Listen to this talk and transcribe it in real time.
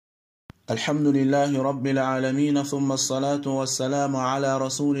الحمد لله رب العالمين ثم الصلاة والسلام على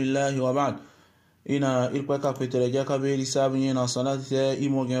رسول الله وبعد إنا إلقاك في ترجاك بلسابنا صلاة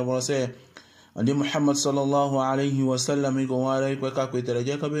إيمو جبرسي عند محمد صلى الله عليه وسلم يقول إلقاك في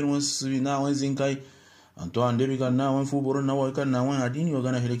ترجاك بلسابنا وانزنكي أنتو عند بيكنا وانفوبرنا ويكنا وانعديني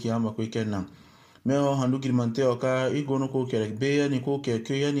وغانا هلكي عما كويكنا meo handuki manteo ka igono ko kerekbeya ni ko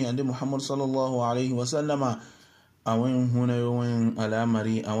kekeya ni ande Muhammad sallallahu alaihi wasallama awen huna yowen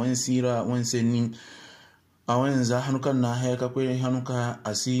alamari awen sira awen senni awen za hanuka na heka kwe hanuka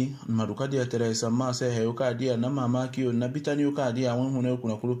asi maduka dia teresa ma se heuka dia na mamaki na bitani yoka dia awen huna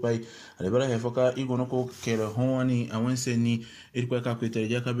kuna kulupai alebara hefoka igono ko kere honi awen senni irkwa ka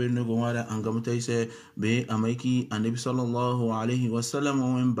kwetereja ka berno gowara angamuta ise be amaiki annabi sallallahu alaihi wasallam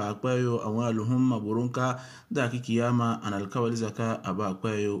awen ba kwayo awaluhum maburunka da kiyama analkawali zaka aba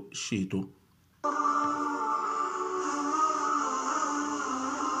kwayo shito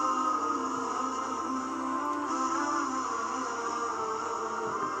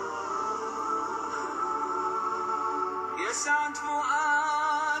يسعد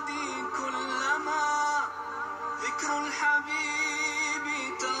فؤادي كلما ذكر الحبيب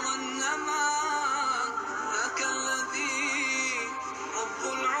ترنما ذاك الذي رب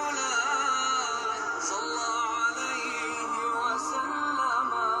العلا صلى عليه وسلم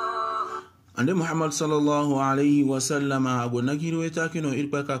ande Muhammad sallallahu alaihi wasallam ago nagiru etakino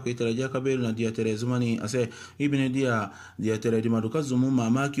irpaka kwetaraja kabel na dia terezumani ase ibne dia tere dimaduka zumu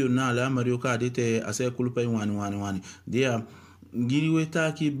mamaki na alamari ka dete ase kulpai wani dia giri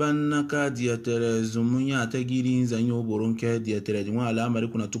wetaki banna ka dia terezumunya ta giri zanyo boronke dia tere dimwa alamari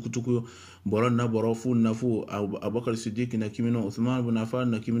kuna tukutuku boron na borofu nafu Abubakari Siddiq na kimino Uthman ibn Affan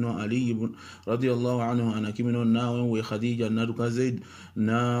na kimino Ali ibn radiyallahu anhu ana kimino na wa Khadija na duka Zaid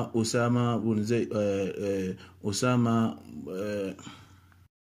na Usama ibn Zaid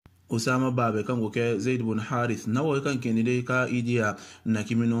Usama babe kan goke Zaid ibn Harith na wa kan kenide ka idiya na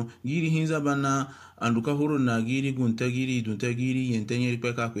kimino giri hinza bana anduka hurun na giri gunta giri dunta giri yentenye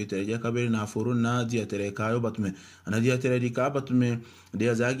ripeka kwetaraja kabel na furun na dia tere kayo batume ana dia tere di ka batume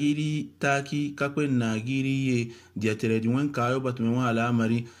dia zagiri taki kakwe na giri ye dia tere di wen kayo batume wa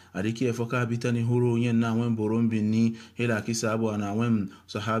alamari adiki efoka bitani huru yen na wen boron binni hela kisabu ana wen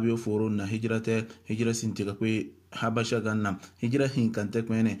sahabi furun na hijra sinti kakwe habasha ganna hijra hinkante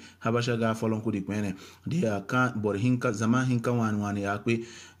kwene habasha ga folon kudi kwene dia ka bor hinka zama hinka wani yakwe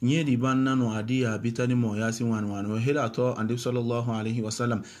nyedi banna no adia bitani mo yasi wani hela to andi sallallahu alaihi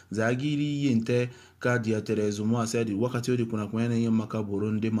wasallam zagiri yente ka dia terezu mo asedi wakati odi kuna kwene yin maka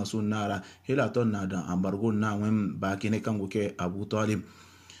burundi masu nara hela to na da ambargo na wen bakine kango ke Abu Talib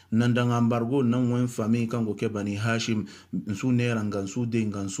nan dan ambargo nan wen fami kango ke Bani Hashim nsu nerangan su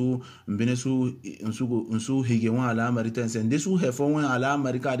dengan su mbine su nsu hige wan alamari tense de su hefo wan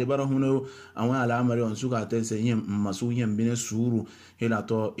alamari ka de bara huno awan alamari on su ka tense yin masu yin mbine suru hela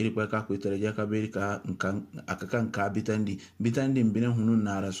to iri ka ko tereja ka be ka kan akakan ka bitandi mbine hunun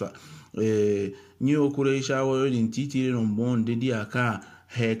nara so ni okure shawo yin titire non bon de dia ka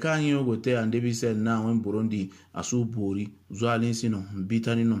heka nyogo te ande bise na wen Burundi asu bori zwalin sino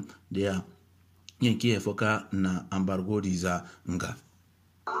bitani no dia yenki efoka na embargo diza nga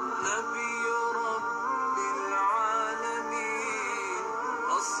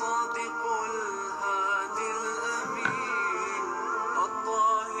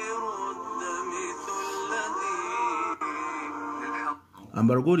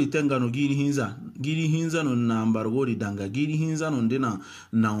ambargori tengano giri hinza no na ambargori danga giri hinza no ndena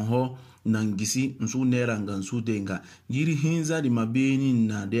na ho na ngisi nsu nera ngansu denga giri hinza di mabeni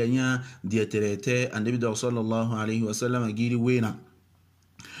na denya dieterete annabi sallallahu alaihi wasallam giri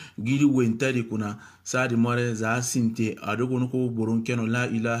wentari kuna sadi more za sinte adogo ko burun keno la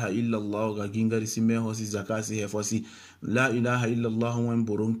ilaha illa allah ga gingari sime hosi zakasi hefosi la ilaha illa allah wen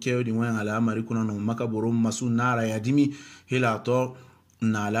burun kewdi wen ala mari kuna no maka burun masu nara yadimi hila to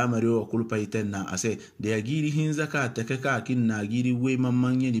na alamari wa kulpa iten na ase da ya giri hinza ka teke ka kin na giri we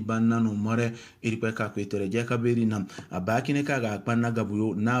mamanye di banna no more irpe ka kwetere je ka beri nam abaki ka ga panna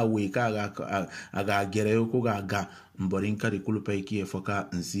gabuyo na we ka ga gere ko ga mborin ka di kulpa iki efoka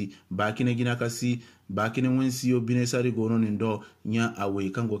nsi baki ne gina kasi baki ne wensi yo bine sari gono ndo nya awe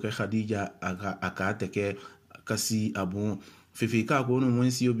kango ke Khadija aka teke kasi abu fifi ka ko no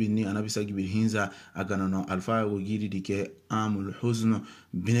wensi yo binni anabisa gibir hinza agana no alfa go giri dike amul huzn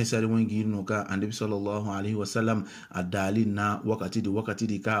bine sari wen giri no ka annabi sallallahu alaihi wasallam adali na wakati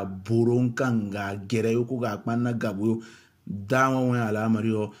di ka boron kanga gere ko ga panna gabu dawo wen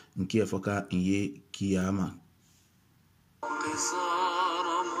alamari o nke foka iye kiyama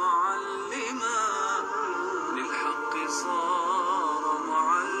للحق صار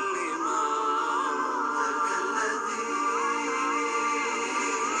معلما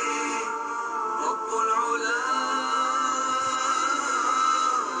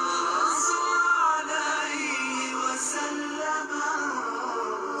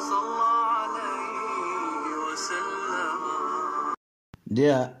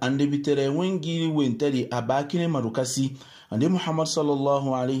dia ande bitere wengiri wentari abakine marukasi ande Muhammad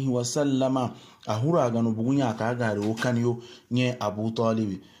sallallahu alaihi wasallama ahura ganu bugunya ka gare okaniyo nye Abu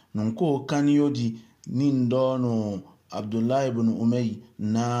Talib nunko okaniyo di nindono Abdullah ibn Umay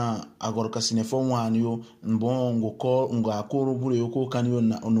na agorka sinefon waniyo mbongo ko ngakoro bure yoko kaniyo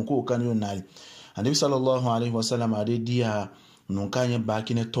na nunko kaniyo nali ande sallallahu alaihi wasallama ade dia nunkanye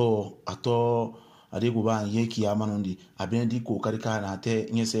bakine to ato ade guba yeki amanondi abin di kokari kana te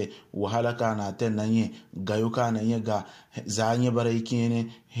nyese wahala kana te nanye gayo kana nyega zanye bare kine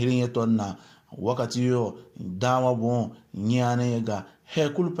hirin tonna wakati yo dama bon nyane yega he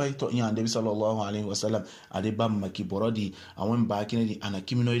kulpai to nyande sallallahu alaihi wasallam ade bamma ki borodi awon bakine di ana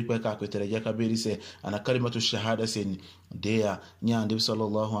kimino ilpa ka ko tere jaka beri se ana kalimatu shahada sen deya nyande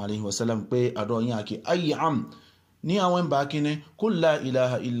sallallahu alaihi wasallam pe ado nyaki ayyam ni awon bakine kul la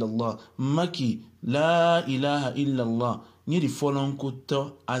ilaha illa allah maki la ilaha illa allah ni di folon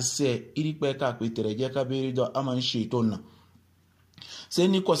kuto ase ilpa ka ko tere jaka beri do aman shaytonna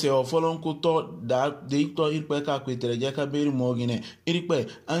seni ko se o folon kuto da de to ilpa ka ko tere jaka beri mogine ilpa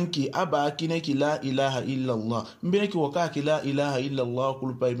anki aba kine ki la ilaha illa allah mbene ki waka ki la ilaha illa allah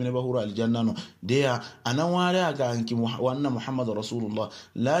kulpa ibn bahura aljanna no deya anaware aga anki wanna muhammad rasulullah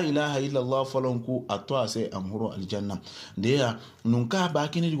la ilaha illa allah folon ku atwa se amhuru aljanna deya nunka ba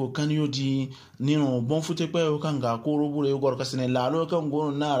kine digo kaniyo di nino bon fute pe o kanga ko robure gor kasine lalo kan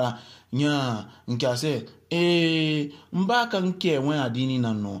gono nara nya nkase mbaka nke wen adini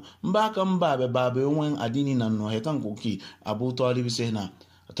nanno mbaka mbabe babe wen adini nanno he kan koki Abu Talib sehna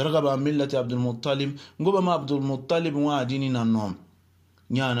targaba millati Abdul Muttalib ngoba ma Abdul Muttalib wa adini nanno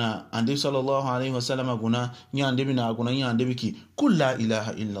nyana ande sallallahu alaihi wasallam guna nyande bina guna nyande biki kul la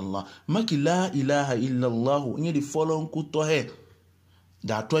ilaha illa allah maki la ilaha illa allah nyidi folon kuto he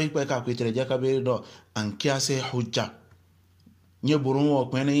da toy pe ka kwetere jaka be do an kiase hujja nye burun wo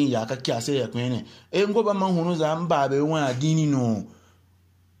kwene ya ka kiase ya kwene ngoba man hunu za mbabe won adini no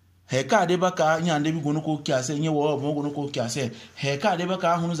he ka de baka nyande bi gonu ko kiase nye wo mo gonu ko kiase he ka de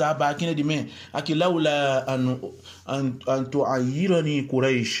baka hunu za ba kine di me akilaula an tu'ayirani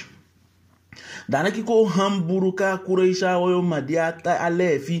quraish danaki ko hamburuka quraisha wo madiata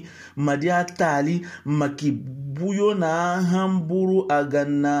alefi madiata ali makibuyo na hamburu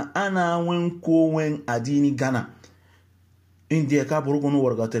aganna ana wen ko wen adini gana india ka burugono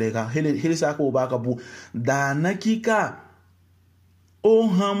warga tereka hele sa ko baka bu da nakika o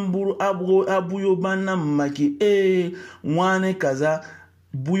hamburu abuyo banna maki wane kaza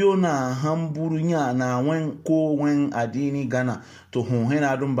buyo na hamburu nya na wen ko wen adini gana to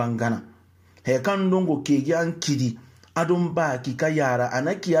hena dum bangana he kan dongo keji an kidi adum ba ki kayara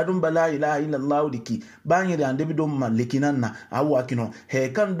anaki adum bala ilaha illa allah diki banyi da ande bidon malikinan na awu kino he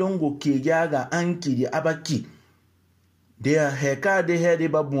kan dongo keji aga an kidi abaki dia heka de hede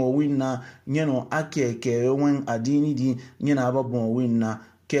babmo winna nyeno akeke wen adini di nyena babmo winna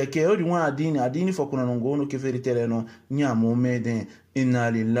keke odi wan adini fokuna ngono ke feritere no nyamo meden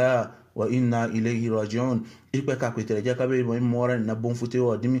inna lillahi wa inna ilayhi raji'un ilpa ka kwetere jaka be mo mora na bon fute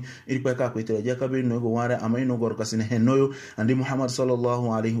o dimi ilpa ka kwetere jaka be no go wara amay no gor kasine henoyo andi Muhammad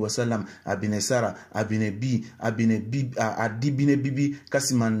sallallahu alaihi wasallam abine sara abine bi adibine bibi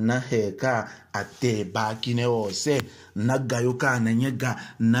kasiman na heka ate bakine o se nagayo ka na nyega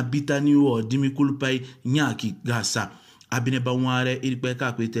na bitani o dimi kulpai nyaki gasa abine banware ilpa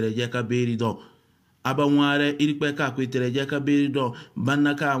ka kwetere jaka be rido abanware irikpe ka kwetere jaka berido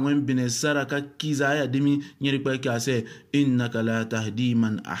banaka wen bine saraka kiza ya dimi nyirikpe ka se innaka la tahdi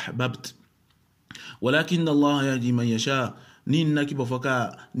man ahbabt walakin Allah yahdi man yasha ninna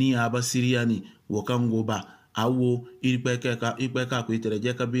kibofaka ni abasiriani wakango ba awo irikpe ka kwetere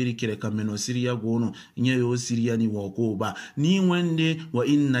jaka beri kire kameno siriya gono nyeyo siriani wakoba ni wende wa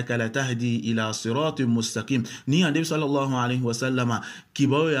innaka la tahdi ila siratin mustaqim ni ande sallallahu alaihi wasallama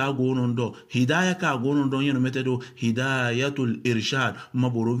kibawe ya gono ndo hidayah ka gono ndo yeno metedo hidayatul irshad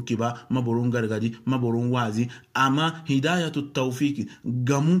maburun kiba maburun gargadi maburun wazi ama hidayatut tawfik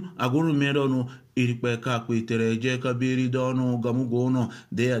gamu agono medono irikpe ka kwetere jaka beri dono gamu gono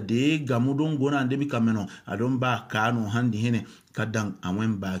de gamu don gona ande bi kameno adon ba kanu handi hene kadan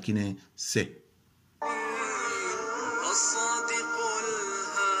awen ba kine se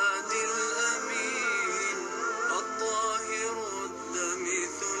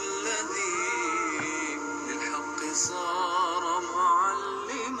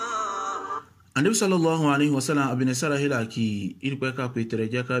Annabi sallallahu alaihi wasallam abine sara hilaki irikpe ka kwetere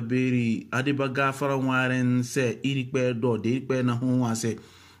jaka beri adiba gafara waren se irikpe do de irikpe na hunwa se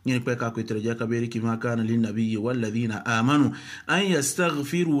يعني بكا كويترجا كبيري كما كان للنبي والذين آمنوا أن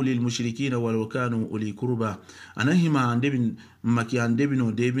يستغفروا للمشركين ولو كانوا أولي قربى أنا هما عندبن مكي عندبن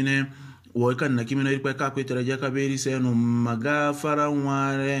ودبن وكان نكمن بكا كويترجا كبيري سينو مغافرا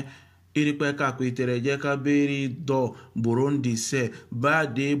واره irikpe ka kwetere ka beri do Burundi se ba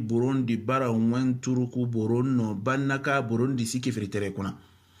de Burundi bara wen turuku Burundi banaka Burundi siki fritere kuna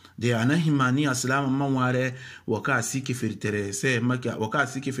de anahimani aslama manware waka siki fritere se maka waka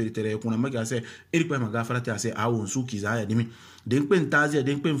siki fritere kuna maka se irikpe magafara ta se awon suki za ya dimi den pen tazi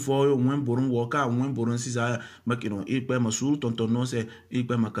den pen foyo wen Burundi waka wen Burundi siza makino irikpe masuru tontono se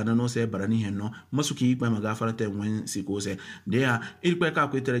irikpe makana no se barani henno masuki irikpe magafara ta wen sikose de ya irikpe ka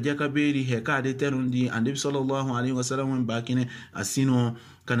kwetere ka beri he ka de terundi ande sallallahu alaihi wasallam wen bakine asino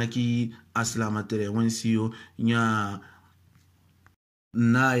kanaki aslama tere wen siyo nya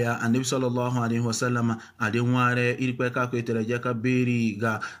naya anabi sallallahu alaihi wasallam adenware irikpe ka kwetere ka beri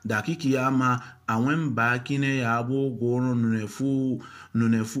ga dakiki ama awen bakine ya abo goro nunefu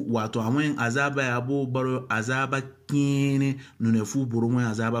wato awen azaba ya abo baro azaba kine nunefu burumwe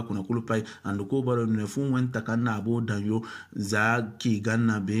azaba kuna kulupai anduko baro nunefu wen takanna abo danyo za ki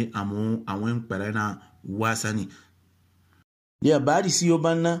ganna be amo awen perena wasani dia badi siyo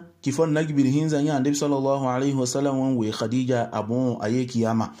banna kifon nagibir hinza nya ande sallallahu alaihi wasallam we Khadija abon aye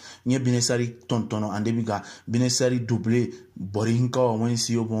kiyama nya binesari tontono ande biga binesari double borinka wen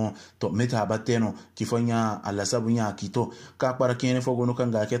siyo bon to meta bateno kifonya ala sabunya kito ka para kene fogono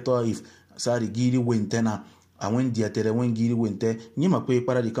kanga ke Taif sari giri wentena awen dia tere wen giri wente nyima kwe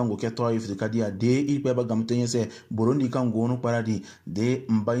para di kango ke Taif de kadia de ipe ba gamtenye se Burundi kango no para di de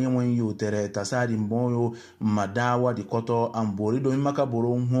mbanye wen yo tere tasari mboyo madawa di koto ambori do maka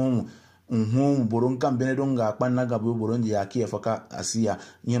boron hom boron kan benedonga kpanna gabo Burundi ya ki efaka asia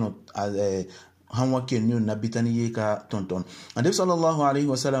yeno hanwa kenyo na bitani ye ka tonton ande sallallahu alaihi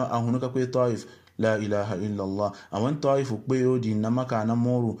wasallam ahunuka kwe Taif la ilaha illa Allah awan Taif ukbeyo di namaka na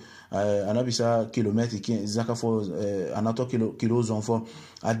moru anabisa kilometri zaka fo anato kilo zonfo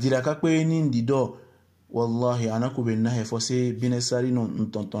adira ka kwe ni ndido wallahi anakube na hefo se binesari no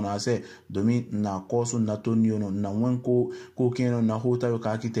ntontona ase domi na kosu na tonio no na wenko ko keno na hota yo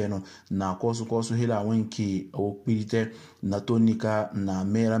ka kiteno na kosu hila wenki o pirite na tonika na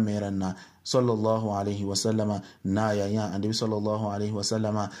mera na sallallahu alaihi wasallama na ya ande sallallahu alaihi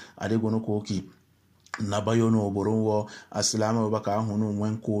wasallama ade gono koki nabayono boronwo aslama baka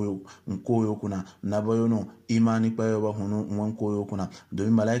hunu nkoyo kuna nabayono imani payo ba hunu nkoyo kuna do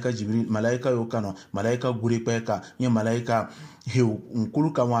malaika Jibril malaika yokano malaika guri peka nya malaika heu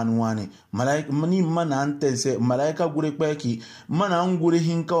nkuluka wani malaika mani mana antense malaika guri peki mana nguri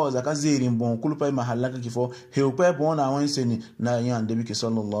hinka waza kazeri mbon kulupa mahallaka kifo heu pe bona wenseni na ya ndebiki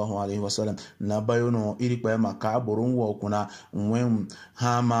sallallahu alaihi wasallam nabayono iri pa maka boronwo kuna nwen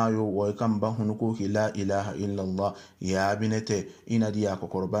hama yo wo kamba hunu ko la ilaha illa Allah ya binete ina dia ko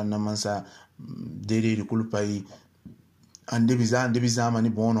korban na mansa dere kulpai andebi zamani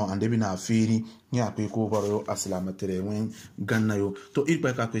bono andebi na afiri nya pe ko baro aslama tere wen ganna yo to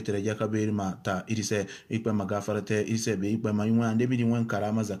irpa ka ko tere jaka be ma ta irise irpa magafarate irise be irpa ma yun andebi di wen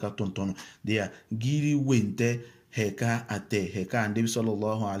karama zakat tonton dia giri wente heka andebi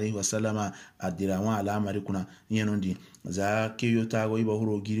sallallahu alaihi wasallama adira wa alama rikuna yenondi za keyo tago iba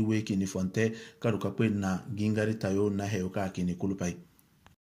huro giri weki ni fonte karuka kwen na gingari tayo na heka kini kulupai